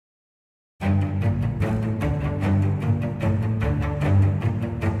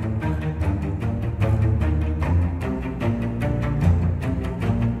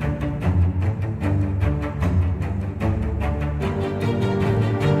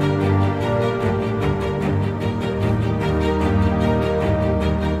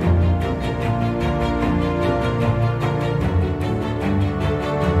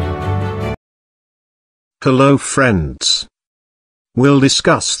Hello friends. We'll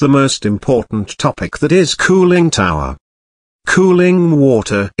discuss the most important topic, that is cooling tower. Cooling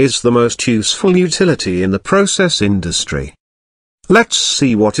water is the most useful utility in the process industry. Let's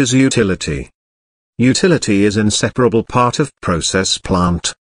see what is utility. Utility is an inseparable part of process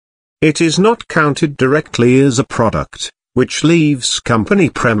plant. It is not counted directly as a product, which leaves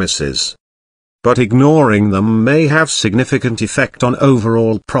company premises. But ignoring them may have significant effect on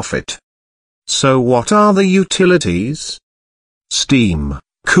overall profit. So what are the utilities? Steam,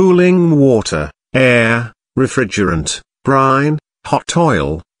 cooling water, air, refrigerant, brine, hot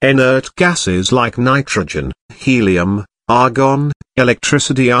oil, inert gases like nitrogen, helium, argon,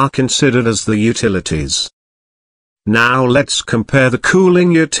 electricity are considered as the utilities. Now let's compare the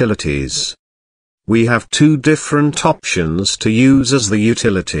cooling utilities. We have two different options to use as the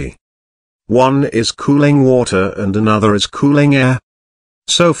utility. One is cooling water and another is cooling air.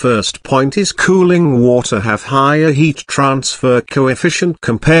 So first point is cooling water have higher heat transfer coefficient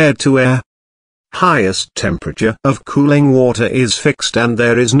compared to air. Highest temperature of cooling water is fixed and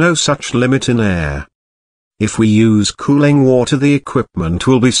there is no such limit in air. If we use cooling water, the equipment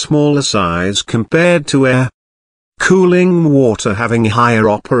will be smaller size compared to air. Cooling water having higher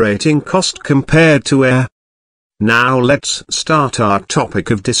operating cost compared to air. Now let's start our topic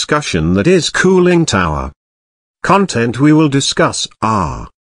of discussion, that is cooling tower. Content we will discuss are: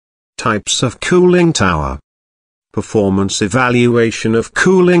 types of cooling tower, performance evaluation of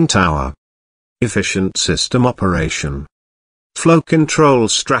cooling tower, efficient system operation, flow control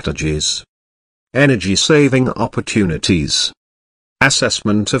strategies, energy saving opportunities,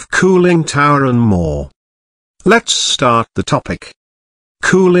 assessment of cooling tower and more. Let's start the topic.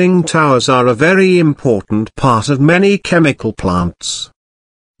 Cooling towers are a very important part of many chemical plants.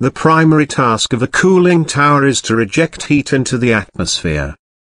 The primary task of a cooling tower is to reject heat into the atmosphere.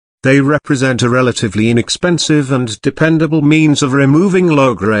 They represent a relatively inexpensive and dependable means of removing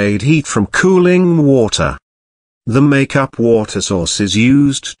low-grade heat from cooling water. The make-up water source is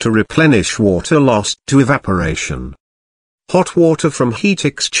used to replenish water lost to evaporation. Hot water from heat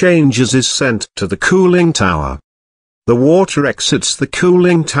exchangers is sent to the cooling tower. The water exits the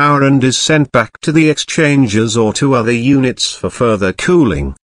cooling tower and is sent back to the exchangers or to other units for further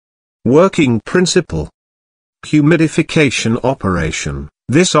cooling. Working principle: humidification operation.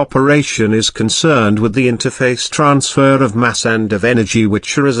 This operation is concerned with the interface transfer of mass and of energy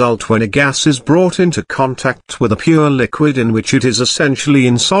which result when a gas is brought into contact with a pure liquid in which it is essentially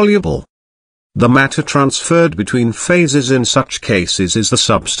insoluble. The matter transferred between phases in such cases is the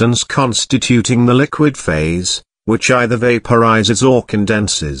substance constituting the liquid phase, which either vaporizes or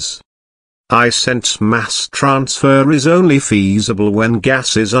condenses. High-sense mass transfer is only feasible when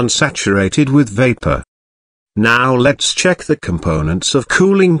gas is unsaturated with vapor. Now let's check the components of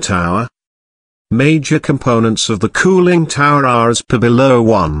cooling tower. Major components of the cooling tower are as per below: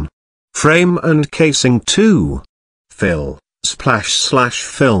 1. Frame and casing. 2. Fill,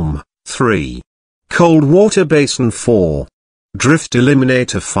 splash/film. 3. Cold water basin. 4. Drift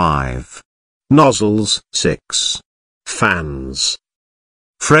eliminator. 5. Nozzles. 6. Fans.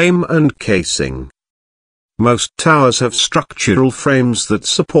 Frame and casing. Most towers have structural frames that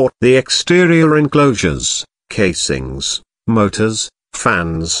support the exterior enclosures, casings, motors,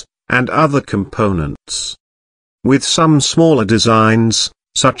 fans, and other components. With some smaller designs,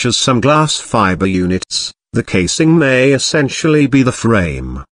 such as some glass fiber units, the casing may essentially be the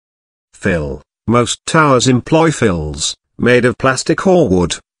frame. Fill. Most towers employ fills, made of plastic or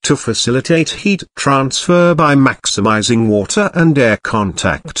wood, to facilitate heat transfer by maximizing water and air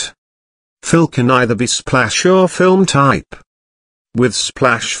contact. Fill can either be splash or film type. With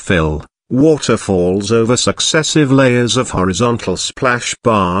splash fill, water falls over successive layers of horizontal splash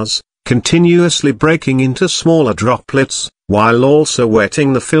bars, continuously breaking into smaller droplets, while also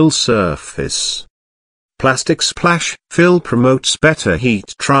wetting the fill surface. Plastic splash fill promotes better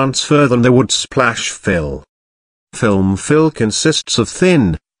heat transfer than the wood splash fill. Film fill consists of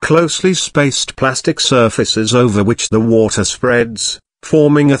thin, closely spaced plastic surfaces over which the water spreads,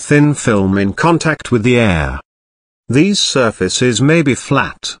 forming a thin film in contact with the air. These surfaces may be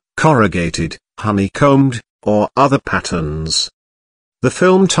flat, corrugated, honeycombed, or other patterns. The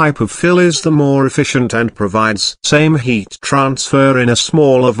film type of fill is the more efficient and provides same heat transfer in a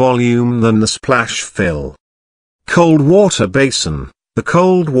smaller volume than the splash fill. Cold water basin. The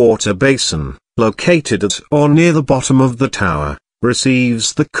cold water basin, located at or near the bottom of the tower,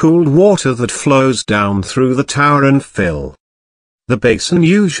 receives the cooled water that flows down through the tower and fill. The basin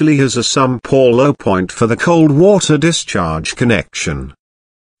usually has a sump or low point for the cold water discharge connection.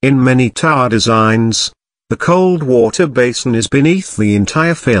 In many tower designs, the cold water basin is beneath the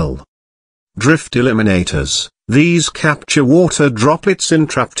entire fill. drift eliminators. These capture water droplets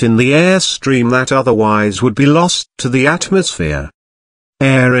entrapped in the airstream that otherwise would be lost to the atmosphere.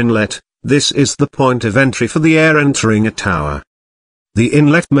 Air inlet. This is the point of entry for the air entering a tower. The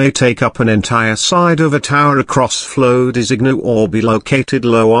inlet may take up an entire side of a tower across flow design or be located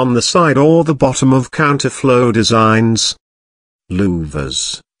low on the side or the bottom of counterflow designs.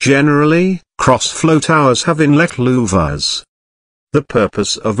 Louvers. Generally, cross-flow towers have inlet louvers. The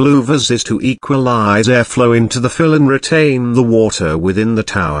purpose of louvers is to equalize airflow into the fill and retain the water within the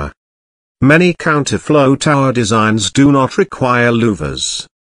tower. Many counterflow tower designs do not require louvers.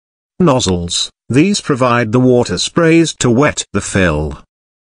 Nozzles. These provide the water sprays to wet the fill.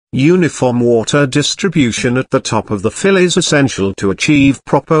 Uniform water distribution at the top of the fill is essential to achieve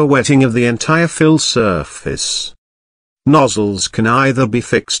proper wetting of the entire fill surface. Nozzles can either be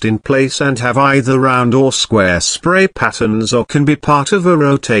fixed in place and have either round or square spray patterns, or can be part of a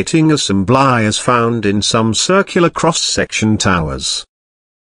rotating assembly as found in some circular cross-section towers.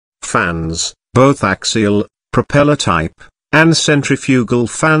 Fans, both axial, propeller type, and centrifugal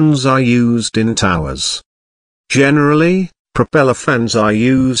fans are used in towers. Generally, propeller fans are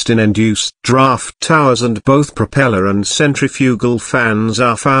used in induced draft towers, and both propeller and centrifugal fans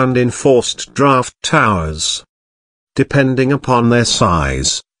are found in forced draft towers. Depending upon their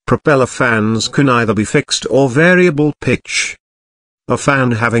size, propeller fans can either be fixed or variable pitch. A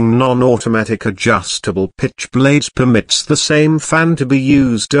fan having non-automatic adjustable pitch blades permits the same fan to be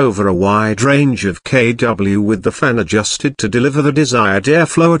used over a wide range of kW, with the fan adjusted to deliver the desired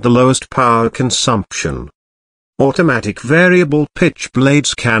airflow at the lowest power consumption. Automatic variable pitch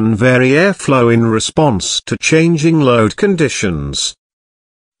blades can vary airflow in response to changing load conditions.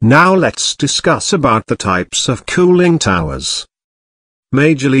 Now let's discuss about the types of cooling towers.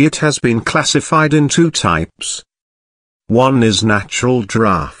 Majorly it has been classified in two types. One is natural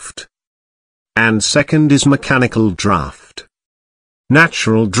draft, and second is mechanical draft.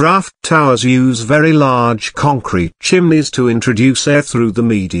 Natural draft towers use very large concrete chimneys to introduce air through the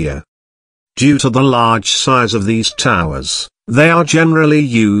media. Due to the large size of these towers, they are generally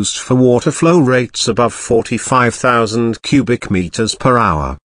used for water flow rates above 45,000 cubic meters per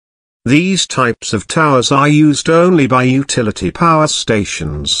hour. These types of towers are used only by utility power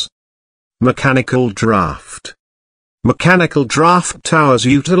stations. Mechanical draft. Mechanical draft towers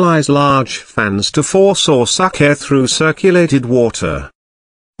utilize large fans to force or suck air through circulated water.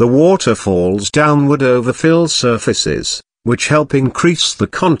 The water falls downward over fill surfaces, which help increase the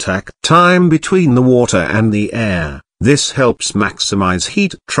contact time between the water and the air. This helps maximize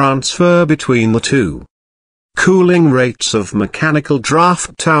heat transfer between the two. Cooling rates of mechanical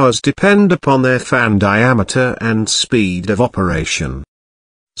draft towers depend upon their fan diameter and speed of operation.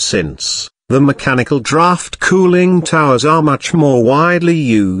 Since the mechanical draft cooling towers are much more widely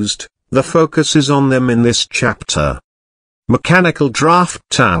used, the focus is on them in this chapter. Mechanical draft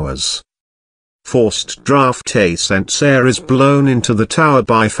towers. Forced draft. A sense air is blown into the tower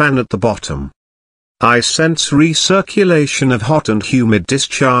by fan at the bottom. I sense recirculation of hot and humid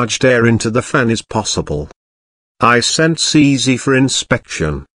discharged air into the fan is possible. I sense easy for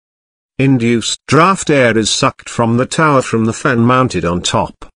inspection. Induced draft air is sucked from the tower from the fan mounted on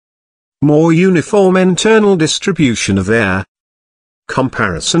top. More uniform internal distribution of air.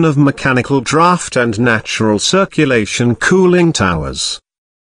 Comparison of mechanical draft and natural circulation cooling towers.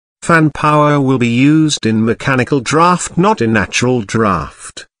 Fan power will be used in mechanical draft, not in natural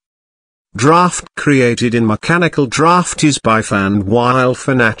draft. Draft created in mechanical draft is by fan, while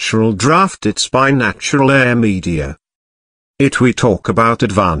for natural draft it's by natural air media. We talk about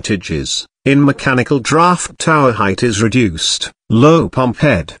advantages. In mechanical draft, tower height is reduced, low pump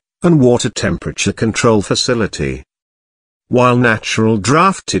head, and water temperature control facility. While natural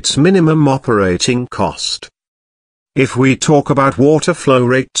draft, it's minimum operating cost. If we talk about water flow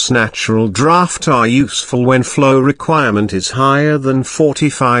rates, natural draft are useful when flow requirement is higher than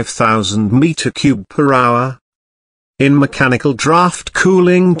 45,000 meter cube per hour. In mechanical draft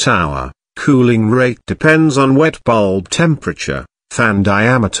cooling tower, cooling rate depends on wet bulb temperature, fan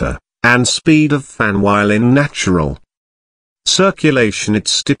diameter, and speed of fan, while in natural circulation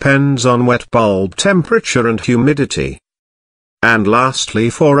it depends on wet bulb temperature and humidity. And lastly,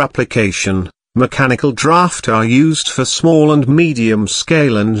 for application, mechanical draft are used for small and medium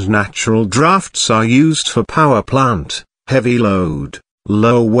scale, and natural drafts are used for power plant, heavy load,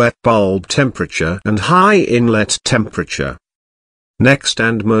 low wet bulb temperature and high inlet temperature. Next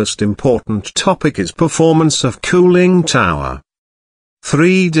and most important topic is performance of cooling tower.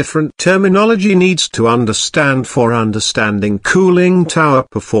 3 different terminology needs to understand for understanding cooling tower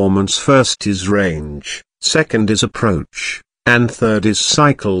performance. First is range, second is approach, and third is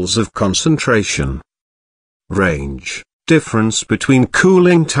cycles of concentration. Range, difference between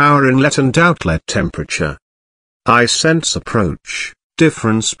cooling tower inlet and outlet temperature. I sense approach,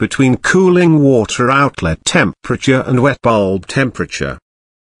 difference between cooling water outlet temperature and wet bulb temperature.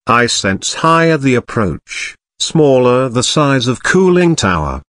 I sense higher the approach, smaller the size of cooling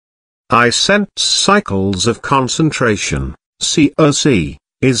tower. I sense cycles of concentration, COC,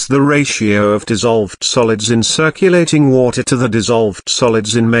 is the ratio of dissolved solids in circulating water to the dissolved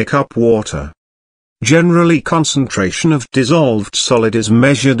solids in makeup water. Generally, concentration of dissolved solid is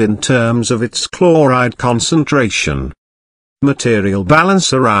measured in terms of its chloride concentration. Material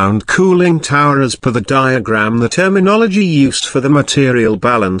balance around cooling tower. As per the diagram, the terminology used for the material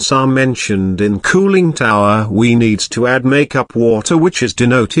balance are mentioned in cooling tower. We need to add makeup water, which is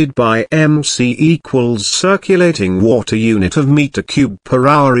denoted by MC equals circulating water unit of meter cube per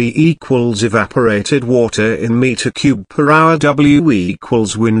hour, E equals evaporated water in meter cube per hour, W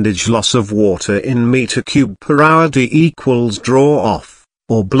equals windage loss of water in meter cube per hour, D equals draw off,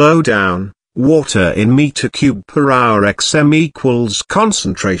 or blow down, water in meter cube per hour, XM equals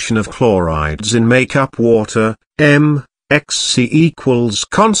concentration of chlorides in makeup water, M, XC equals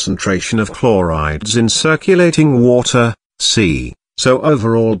concentration of chlorides in circulating water, C. So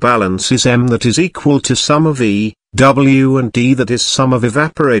overall balance is M, that is equal to sum of E, W and D, that is sum of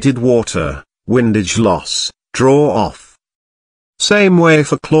evaporated water, windage loss, draw off. Same way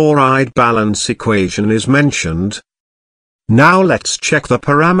for chloride balance equation is mentioned. Now let's check the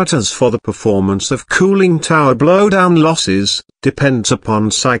parameters for the performance of cooling tower. Blowdown losses depends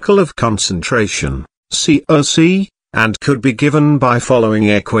upon cycle of concentration, COC, and could be given by following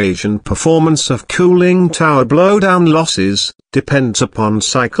equation. Performance of cooling tower blowdown losses depends upon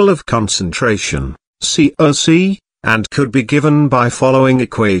cycle of concentration, COC, and could be given by following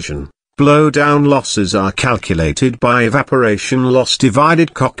equation. Blowdown losses are calculated by evaporation loss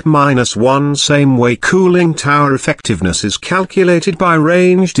divided COC minus 1. Same way cooling tower effectiveness is calculated by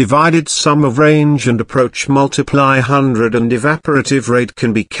range divided sum of range and approach multiply 100, and evaporative rate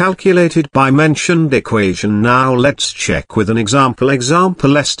can be calculated by mentioned equation. Now let's check with an example.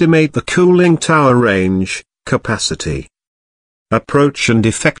 Estimate the cooling tower range, capacity, approach and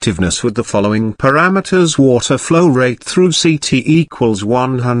effectiveness with the following parameters. Water flow rate through CT equals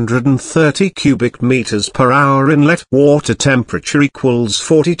 130 cubic meters per hour. Inlet water temperature equals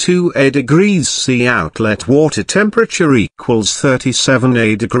 42 A degrees C. Outlet water temperature equals 37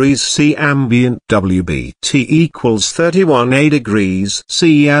 A degrees C. Ambient WBT equals 31 A degrees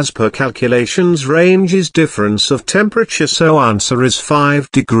C. As per calculations, range is difference of temperature, so answer is 5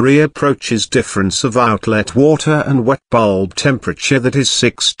 degree. Approach is difference of outlet water and wet bulb temperature, that is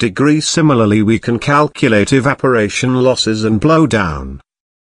 6 degrees. Similarly, we can calculate evaporation losses and blowdown.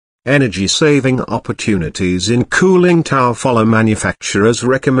 Energy saving opportunities in cooling tower. Follow manufacturers'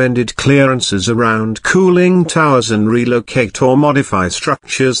 recommended clearances around cooling towers and relocate or modify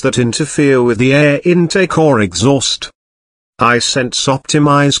structures that interfere with the air intake or exhaust. I sense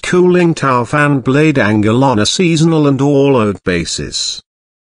optimize cooling tower fan blade angle on a seasonal and all load basis.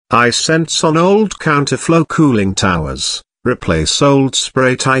 I sense on old counterflow cooling towers. Replace old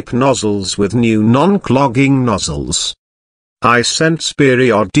spray-type nozzles with new non-clogging nozzles. I sense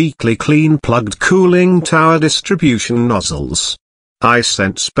periodically clean plugged cooling tower distribution nozzles. I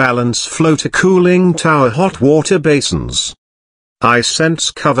sense balance floater cooling tower hot water basins. I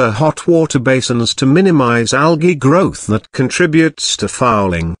sense cover hot water basins to minimize algae growth that contributes to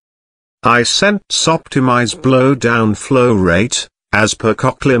fouling. I sense optimize blowdown flow rate, as per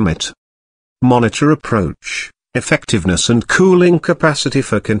COC limit. Monitor approach, effectiveness and cooling capacity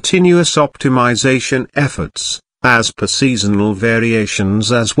for continuous optimization efforts, as per seasonal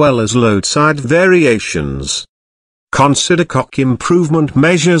variations as well as load side variations. Consider COC improvement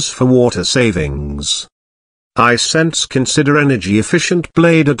measures for water savings. I sense consider energy efficient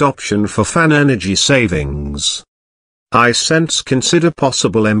blade adoption for fan energy savings. I sense consider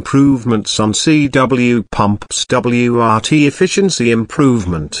possible improvements on CW pumps WRT efficiency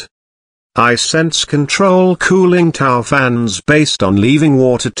improvement. I sense control cooling tower fans based on leaving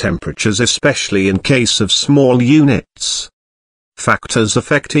water temperatures, especially in case of small units. Factors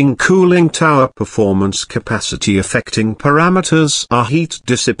affecting cooling tower performance. Capacity affecting parameters are heat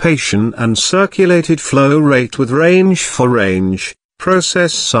dissipation and circulated flow rate with range. For range,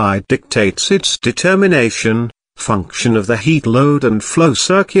 process side dictates its determination, function of the heat load and flow.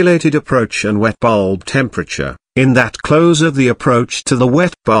 Circulated approach and wet bulb temperature, in that closer the approach to the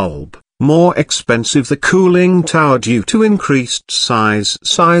wet bulb, more expensive the cooling tower due to increased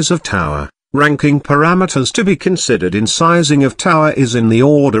size of tower. Ranking parameters to be considered in sizing of tower is in the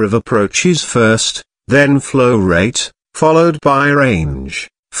order of approaches first, then flow rate, followed by range,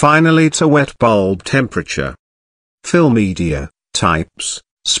 finally to wet bulb temperature. Fill media, types,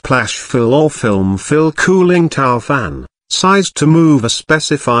 splash fill or film fill cooling tower fan, sized to move a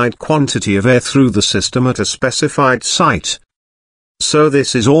specified quantity of air through the system at a specified site. So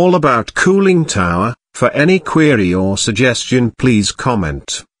this is all about cooling tower. For any query or suggestion, please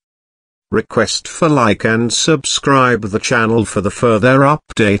comment. Request for like and subscribe the channel for the further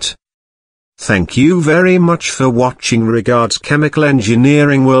update. Thank you very much for watching. Regards, Chemical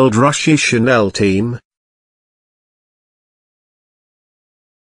Engineering World Russia Chanel team.